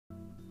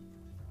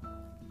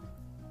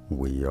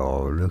We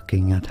are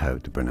looking at how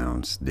to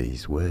pronounce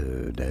this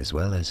word, as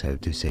well as how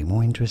to say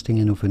more interesting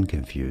and often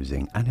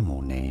confusing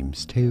animal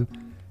names too,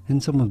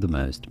 and some of the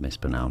most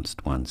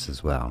mispronounced ones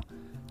as well.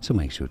 So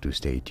make sure to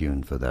stay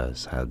tuned for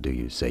this. How do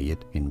you say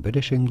it? In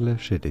British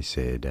English it is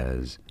said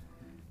as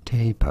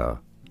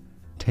taper,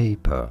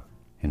 taper.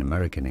 In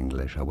American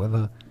English,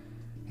 however,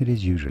 it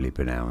is usually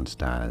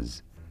pronounced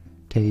as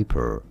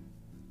taper,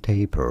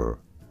 taper,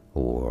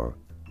 or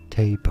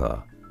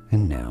taper.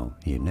 And now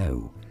you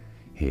know.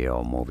 Here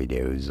are more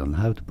videos on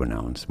how to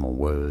pronounce more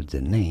words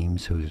and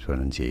names whose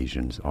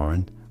pronunciations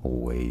aren't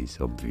always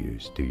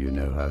obvious. Do you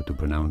know how to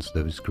pronounce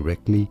those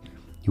correctly?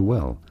 You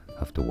will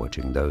after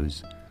watching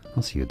those.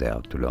 I'll see you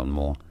there to learn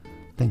more.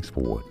 Thanks for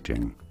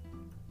watching.